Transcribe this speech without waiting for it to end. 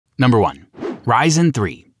Number 1. Ryzen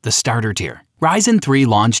 3, the starter tier. Ryzen 3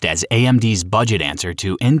 launched as AMD's budget answer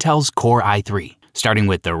to Intel's Core i3, starting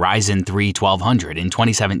with the Ryzen 3 1200 in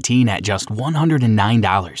 2017 at just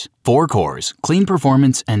 $109. 4 cores, clean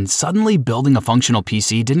performance, and suddenly building a functional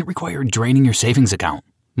PC didn't require draining your savings account.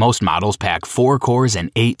 Most models pack 4 cores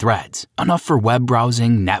and 8 threads, enough for web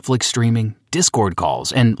browsing, Netflix streaming, Discord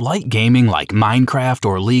calls, and light gaming like Minecraft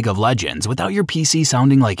or League of Legends without your PC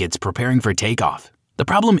sounding like it's preparing for takeoff. The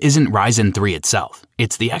problem isn't Ryzen 3 itself,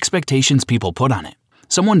 it's the expectations people put on it.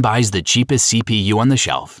 Someone buys the cheapest CPU on the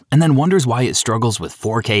shelf and then wonders why it struggles with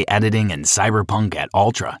 4K editing and cyberpunk at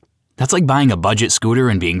ultra. That's like buying a budget scooter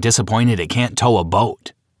and being disappointed it can't tow a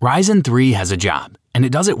boat. Ryzen 3 has a job, and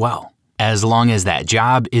it does it well, as long as that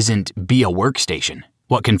job isn't be a workstation.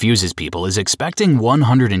 What confuses people is expecting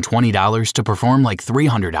 $120 to perform like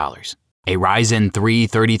 $300. A Ryzen 3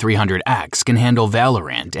 3300X can handle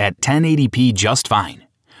Valorant at 1080p just fine,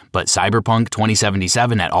 but Cyberpunk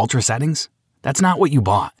 2077 at ultra settings? That's not what you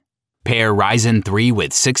bought. Pair Ryzen 3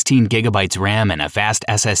 with 16GB RAM and a fast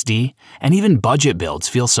SSD, and even budget builds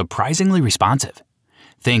feel surprisingly responsive.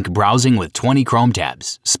 Think browsing with 20 Chrome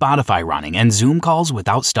tabs, Spotify running, and Zoom calls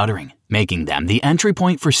without stuttering, making them the entry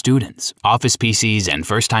point for students, office PCs, and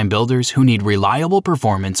first-time builders who need reliable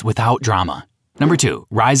performance without drama. Number 2.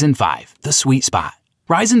 Ryzen 5, the sweet spot.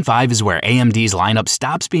 Ryzen 5 is where AMD's lineup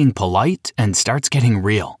stops being polite and starts getting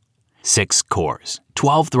real. 6 cores,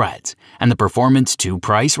 12 threads, and the performance to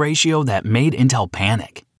price ratio that made Intel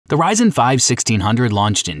panic. The Ryzen 5 1600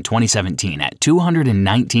 launched in 2017 at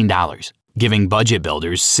 $219, giving budget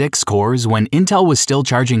builders 6 cores when Intel was still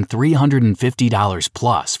charging $350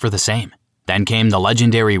 plus for the same. Then came the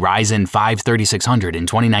legendary Ryzen 5 3600 in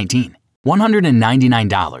 2019.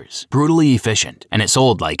 $199, brutally efficient, and it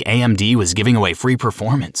sold like AMD was giving away free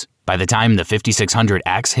performance. By the time the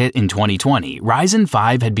 5600X hit in 2020, Ryzen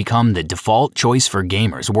 5 had become the default choice for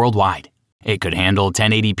gamers worldwide. It could handle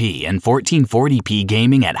 1080p and 1440p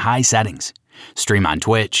gaming at high settings, stream on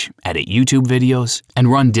Twitch, edit YouTube videos,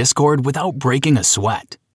 and run Discord without breaking a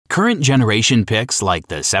sweat. Current generation picks like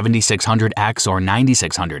the 7600X or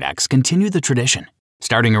 9600X continue the tradition.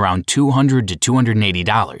 Starting around $200 to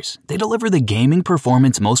 $280, they deliver the gaming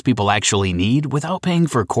performance most people actually need without paying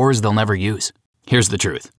for cores they'll never use. Here's the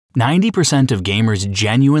truth. 90% of gamers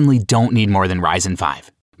genuinely don't need more than Ryzen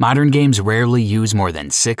 5. Modern games rarely use more than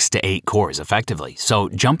 6 to 8 cores effectively, so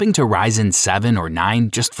jumping to Ryzen 7 or 9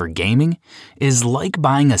 just for gaming is like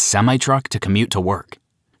buying a semi-truck to commute to work.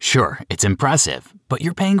 Sure, it's impressive, but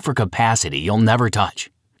you're paying for capacity you'll never touch.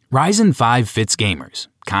 Ryzen 5 fits gamers,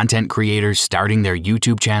 content creators starting their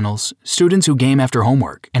YouTube channels, students who game after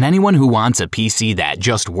homework, and anyone who wants a PC that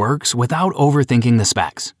just works without overthinking the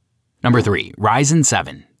specs. Number 3. Ryzen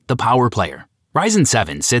 7, the power player. Ryzen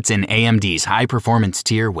 7 sits in AMD's high-performance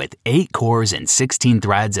tier with 8 cores and 16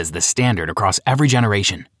 threads as the standard across every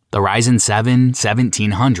generation. The Ryzen 7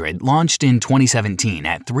 1700 launched in 2017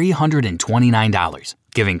 at $329,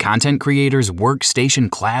 giving content creators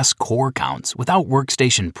workstation-class core counts without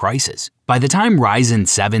workstation prices. By the time Ryzen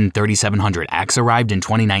 7 3700X arrived in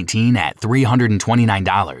 2019 at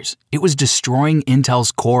 $329, it was destroying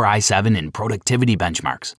Intel's Core i7 in productivity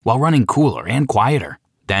benchmarks while running cooler and quieter.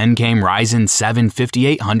 Then came Ryzen 7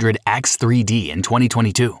 5800 X3D in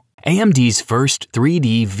 2022. AMD's first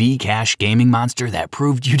 3D V-cache gaming monster that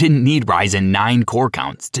proved you didn't need Ryzen 9 core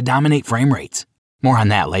counts to dominate frame rates. More on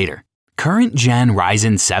that later. Current gen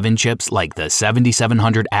Ryzen 7 chips like the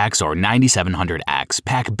 7700X or 9700X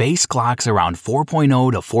pack base clocks around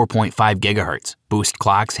 4.0 to 4.5 GHz, boost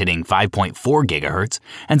clocks hitting 5.4 GHz,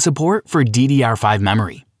 and support for DDR5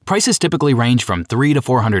 memory. Prices typically range from $300 to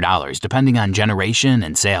 $400 depending on generation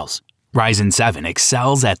and sales. Ryzen 7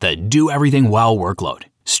 excels at the do everything well workload.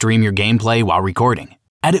 Stream your gameplay while recording,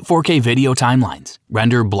 edit 4K video timelines,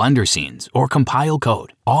 render Blender scenes, or compile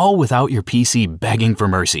code, all without your PC begging for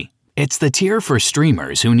mercy. It's the tier for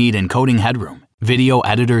streamers who need encoding headroom, video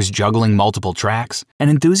editors juggling multiple tracks,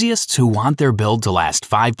 and enthusiasts who want their build to last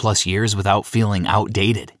 5+ years without feeling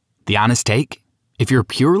outdated. The honest take? If you're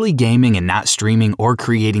purely gaming and not streaming or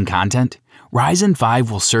creating content, Ryzen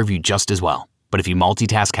 5 will serve you just as well. But if you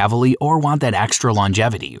multitask heavily or want that extra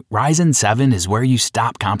longevity, Ryzen 7 is where you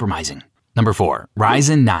stop compromising. Number 4.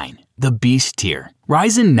 Ryzen 9, the beast tier.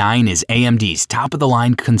 Ryzen 9 is AMD's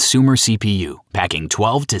top-of-the-line consumer CPU, packing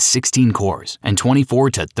 12 to 16 cores and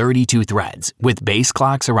 24 to 32 threads, with base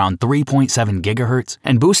clocks around 3.7 GHz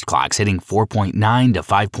and boost clocks hitting 4.9 to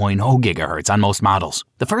 5.0 GHz on most models.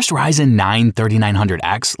 The first Ryzen 9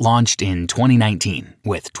 3900X launched in 2019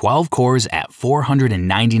 with 12 cores at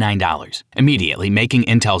 $499, immediately making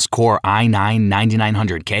Intel's Core i9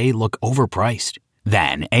 9900K look overpriced.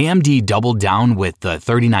 Then, AMD doubled down with the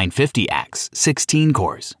 3950X, 16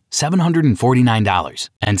 cores, $749.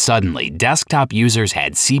 And suddenly, desktop users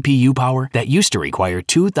had CPU power that used to require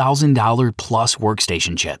 $2,000 plus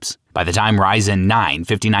workstation chips. By the time Ryzen 9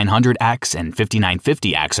 5900X and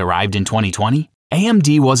 5950X arrived in 2020,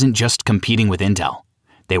 AMD wasn't just competing with Intel.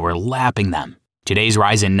 They were lapping them. Today's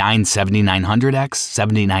Ryzen 9 7900X,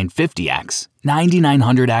 7950X,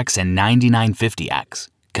 9900X, and 9950X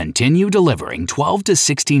continue delivering 12 to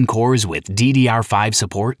 16 cores with DDR5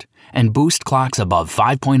 support and boost clocks above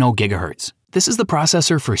 5.0 GHz. This is the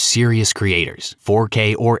processor for serious creators,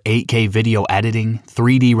 4K or 8K video editing,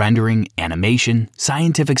 3D rendering, animation,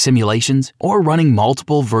 scientific simulations, or running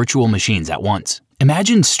multiple virtual machines at once.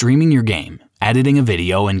 Imagine streaming your game, editing a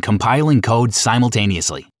video, and compiling code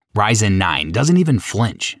simultaneously. Ryzen 9 doesn't even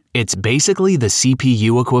flinch. It's basically the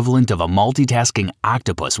CPU equivalent of a multitasking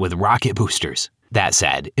octopus with rocket boosters. That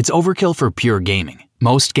said, it's overkill for pure gaming.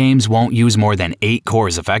 Most games won't use more than 8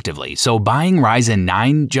 cores effectively, so buying Ryzen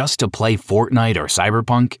 9 just to play Fortnite or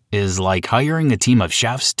Cyberpunk is like hiring a team of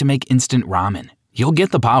chefs to make instant ramen. You'll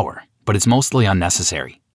get the power, but it's mostly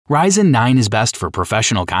unnecessary. Ryzen 9 is best for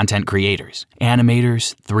professional content creators,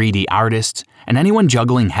 animators, 3D artists, and anyone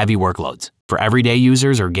juggling heavy workloads. For everyday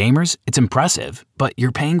users or gamers, it's impressive, but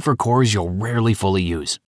you're paying for cores you'll rarely fully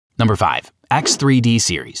use. Number 5. X3D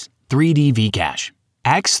Series, 3D V-Cache.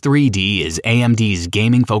 X3D is AMD's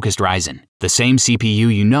gaming-focused Ryzen, the same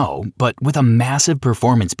CPU you know, but with a massive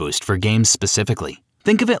performance boost for games specifically.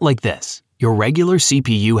 Think of it like this. Your regular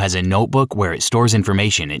CPU has a notebook where it stores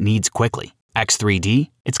information it needs quickly. X3D,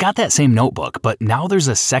 it's got that same notebook, but now there's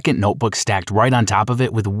a second notebook stacked right on top of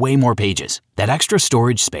it with way more pages. That extra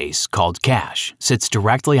storage space, called cache, sits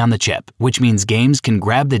directly on the chip, which means games can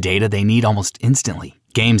grab the data they need almost instantly.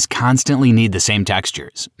 Games constantly need the same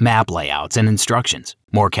textures, map layouts, and instructions.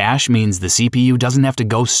 More cache means the CPU doesn't have to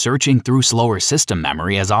go searching through slower system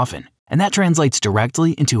memory as often, and that translates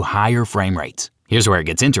directly into higher frame rates. Here's where it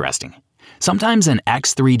gets interesting. Sometimes an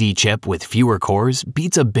X3D chip with fewer cores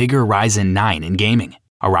beats a bigger Ryzen 9 in gaming.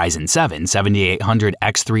 A Ryzen 7 7800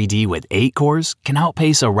 X3D with 8 cores can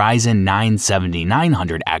outpace a Ryzen 9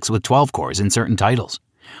 7900X with 12 cores in certain titles.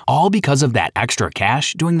 All because of that extra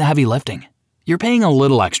cache doing the heavy lifting. You're paying a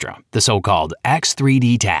little extra, the so-called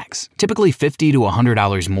X3D tax, typically $50 to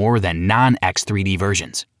 $100 more than non-X3D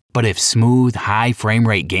versions. But if smooth, high frame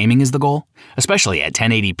rate gaming is the goal, especially at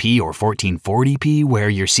 1080p or 1440p where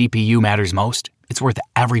your CPU matters most, it's worth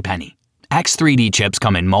every penny. X3D chips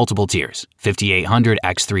come in multiple tiers: 5800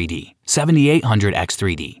 X3D, 7800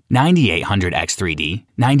 X3D, 9800 X3D,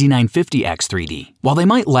 9950 X3D. While they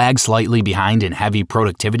might lag slightly behind in heavy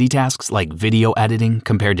productivity tasks like video editing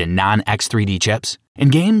compared to non-X3D chips, in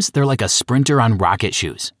games they're like a sprinter on rocket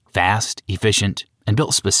shoes, fast, efficient, and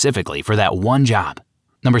built specifically for that one job.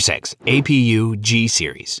 Number 6. APU G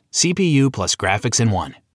Series, CPU plus graphics in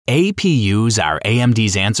one. APUs are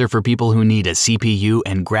AMD's answer for people who need a CPU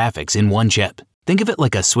and graphics in one chip. Think of it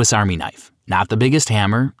like a Swiss Army knife. Not the biggest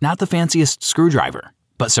hammer, not the fanciest screwdriver,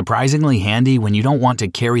 but surprisingly handy when you don't want to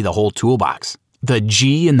carry the whole toolbox. The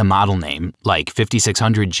G in the model name, like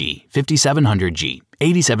 5600G, 5700G,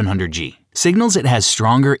 8700G, signals it has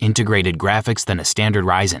stronger integrated graphics than a standard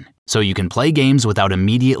Ryzen, so you can play games without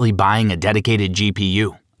immediately buying a dedicated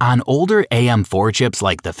GPU. On older AM4 chips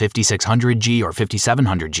like the 5600G or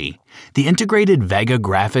 5700G, the integrated Vega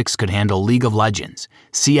graphics could handle League of Legends,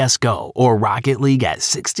 CSGO, or Rocket League at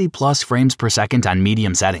 60+ frames per second on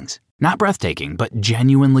medium settings. Not breathtaking, but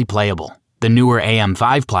genuinely playable. The newer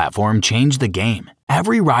AM5 platform changed the game.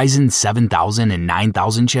 Every Ryzen 7000 and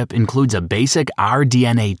 9000 chip includes a basic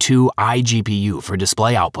RDNA2 iGPU for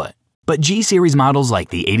display output. But G-series models like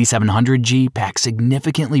the 8700G pack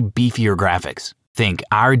significantly beefier graphics. Think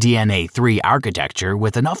RDNA3 architecture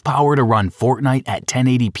with enough power to run Fortnite at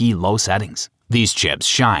 1080p low settings. These chips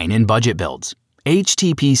shine in budget builds.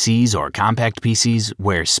 HTPCs or compact PCs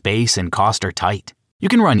where space and cost are tight. You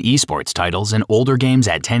can run esports titles and older games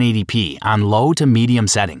at 1080p on low to medium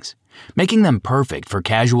settings, making them perfect for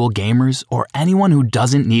casual gamers or anyone who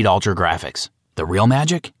doesn't need ultra graphics. The real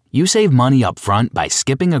magic? You save money up front by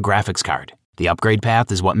skipping a graphics card. The upgrade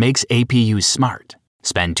path is what makes APUs smart.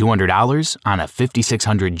 Spend $200 on a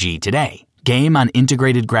 5600G today, game on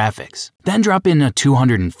integrated graphics, then drop in a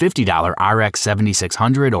 $250 RX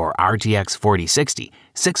 7600 or RTX 4060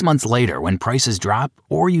 6 months later when prices drop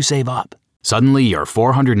or you save up. Suddenly, your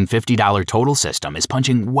 $450 total system is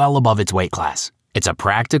punching well above its weight class. It's a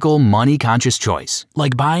practical, money-conscious choice,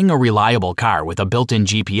 like buying a reliable car with a built-in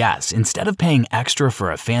GPS instead of paying extra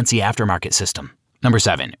for a fancy aftermarket system. Number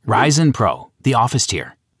 7. Ryzen Pro, the office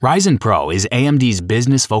tier. Ryzen Pro is AMD's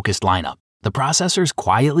business-focused lineup. The processor's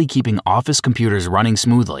quietly keeping office computers running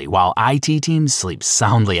smoothly while IT teams sleep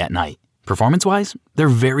soundly at night. Performance-wise, they're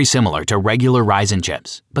very similar to regular Ryzen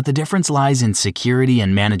chips, but the difference lies in security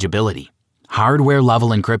and manageability. Hardware-level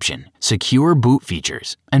encryption, secure boot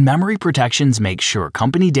features, and memory protections make sure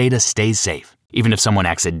company data stays safe, even if someone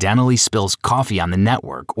accidentally spills coffee on the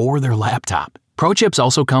network or their laptop. Pro chips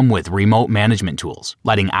also come with remote management tools,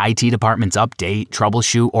 letting IT departments update,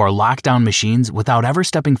 troubleshoot, or lock down machines without ever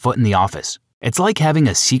stepping foot in the office. It's like having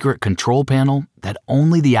a secret control panel that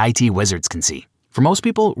only the IT wizards can see. For most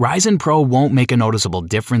people, Ryzen Pro won't make a noticeable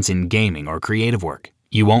difference in gaming or creative work.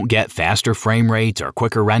 You won't get faster frame rates or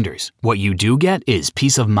quicker renders. What you do get is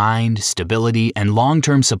peace of mind, stability, and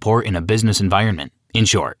long-term support in a business environment. In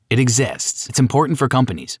short, it exists. It's important for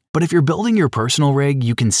companies. But if you're building your personal rig,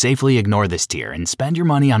 you can safely ignore this tier and spend your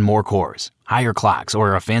money on more cores, higher clocks,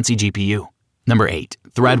 or a fancy GPU. Number 8.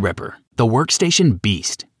 Threadripper, the workstation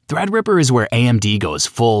beast. Threadripper is where AMD goes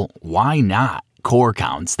full, why not, core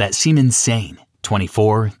counts that seem insane.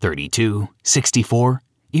 24, 32, 64,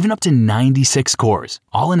 even up to 96 cores,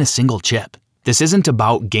 all in a single chip. This isn't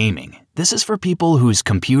about gaming. This is for people whose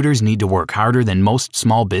computers need to work harder than most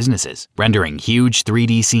small businesses, rendering huge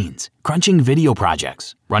 3D scenes, crunching video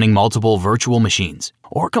projects, running multiple virtual machines,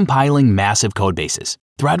 or compiling massive codebases.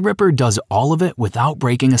 Threadripper does all of it without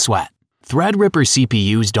breaking a sweat. Threadripper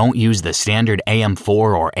CPUs don't use the standard AM4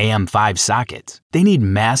 or AM5 sockets. They need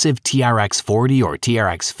massive TRX40 or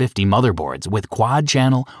TRX50 motherboards with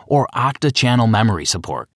quad-channel or octa-channel memory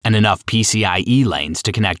support, and enough PCIe lanes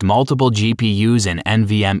to connect multiple GPUs and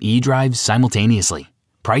NVMe drives simultaneously.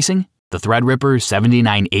 Pricing? The Threadripper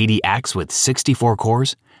 7980X with 64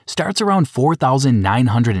 cores starts around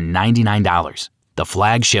 $4,999. The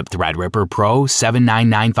Flagship Threadripper Pro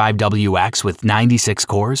 7995WX with 96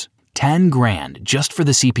 cores, $10,000 just for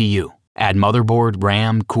the CPU. Add motherboard,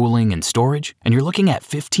 RAM, cooling, and storage, and you're looking at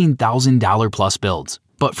 $15,000 plus builds.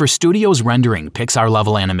 But for studios rendering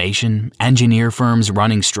Pixar-level animation, engineer firms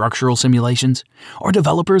running structural simulations, or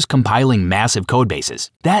developers compiling massive codebases,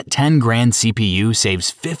 that $10,000 CPU saves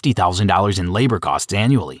 $50,000 in labor costs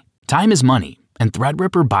annually. Time is money, and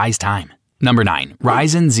Threadripper buys time. Number 9.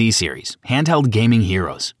 Ryzen Z Series, handheld gaming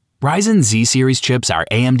heroes. Ryzen Z Series chips are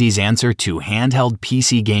AMD's answer to handheld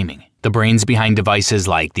PC gaming, the brains behind devices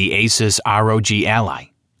like the Asus ROG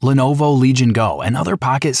Ally, Lenovo Legion Go, and other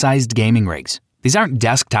pocket-sized gaming rigs. These aren't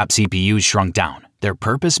desktop CPUs shrunk down. They're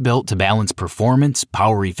purpose-built to balance performance,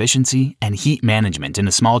 power efficiency, and heat management in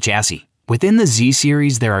a small chassis. Within the Z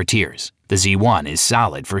Series, there are tiers. The Z1 is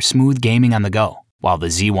solid for smooth gaming on the go, while the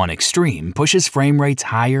Z1 Extreme pushes frame rates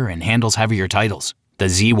higher and handles heavier titles. The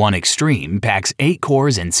Z1 Extreme packs 8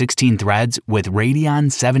 cores and 16 threads with Radeon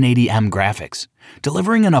 780M graphics,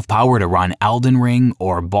 delivering enough power to run Elden Ring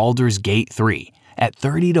or Baldur's Gate 3 at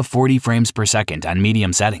 30 to 40 frames per second on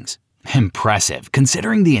medium settings. Impressive,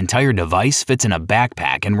 considering the entire device fits in a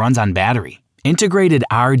backpack and runs on battery. Integrated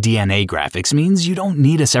RDNA graphics means you don't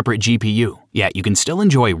need a separate GPU, yet you can still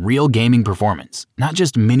enjoy real gaming performance, not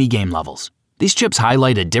just mini-game levels. These chips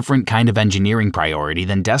highlight a different kind of engineering priority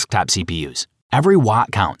than desktop CPUs. Every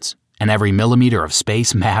watt counts, and every millimeter of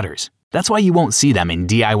space matters. That's why you won't see them in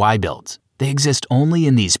DIY builds. They exist only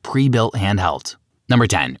in these pre-built handhelds. Number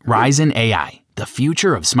 10. Ryzen AI, the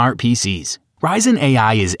future of smart PCs. Ryzen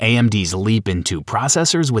AI is AMD's leap into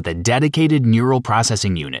processors with a dedicated neural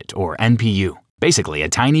processing unit, or NPU. Basically, a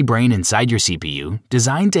tiny brain inside your CPU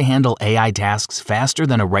designed to handle AI tasks faster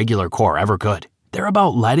than a regular core ever could. They're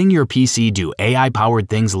about letting your PC do AI-powered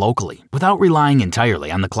things locally without relying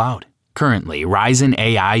entirely on the cloud. Currently, Ryzen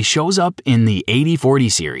AI shows up in the 8040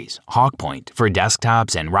 series, Hawk Point for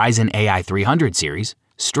desktops, and Ryzen AI 300 series,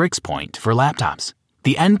 Strix Point for laptops.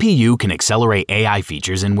 The NPU can accelerate AI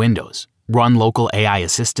features in Windows, run local AI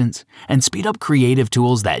assistants, and speed up creative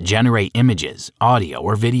tools that generate images, audio,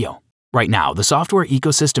 or video. Right now, the software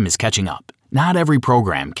ecosystem is catching up. Not every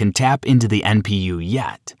program can tap into the NPU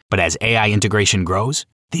yet, but as AI integration grows,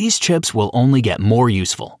 these chips will only get more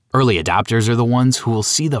useful. Early adopters are the ones who will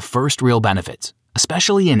see the first real benefits,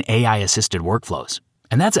 especially in AI-assisted workflows.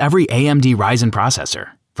 And that's every AMD Ryzen processor,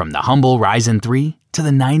 from the humble Ryzen 3 to the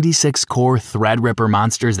 96-core Threadripper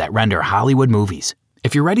monsters that render Hollywood movies.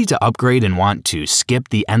 If you're ready to upgrade and want to skip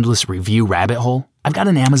the endless review rabbit hole, I've got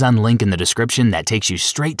an Amazon link in the description that takes you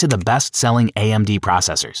straight to the best-selling AMD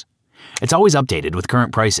processors. It's always updated with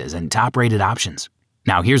current prices and top-rated options.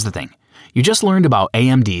 Now here's the thing. You just learned about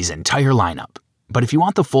AMD's entire lineup, but if you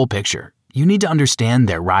want the full picture, you need to understand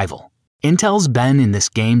their rival. Intel's been in this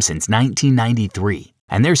game since 1993,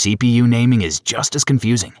 and their CPU naming is just as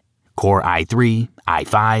confusing. Core i3,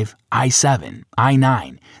 i5, i7,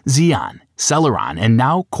 i9, Xeon, Celeron, and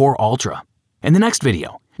now Core Ultra. In the next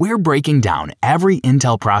video, we're breaking down every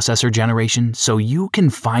Intel processor generation so you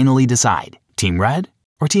can finally decide Team Red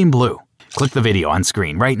or Team Blue. Click the video on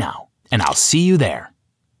screen right now, and I'll see you there.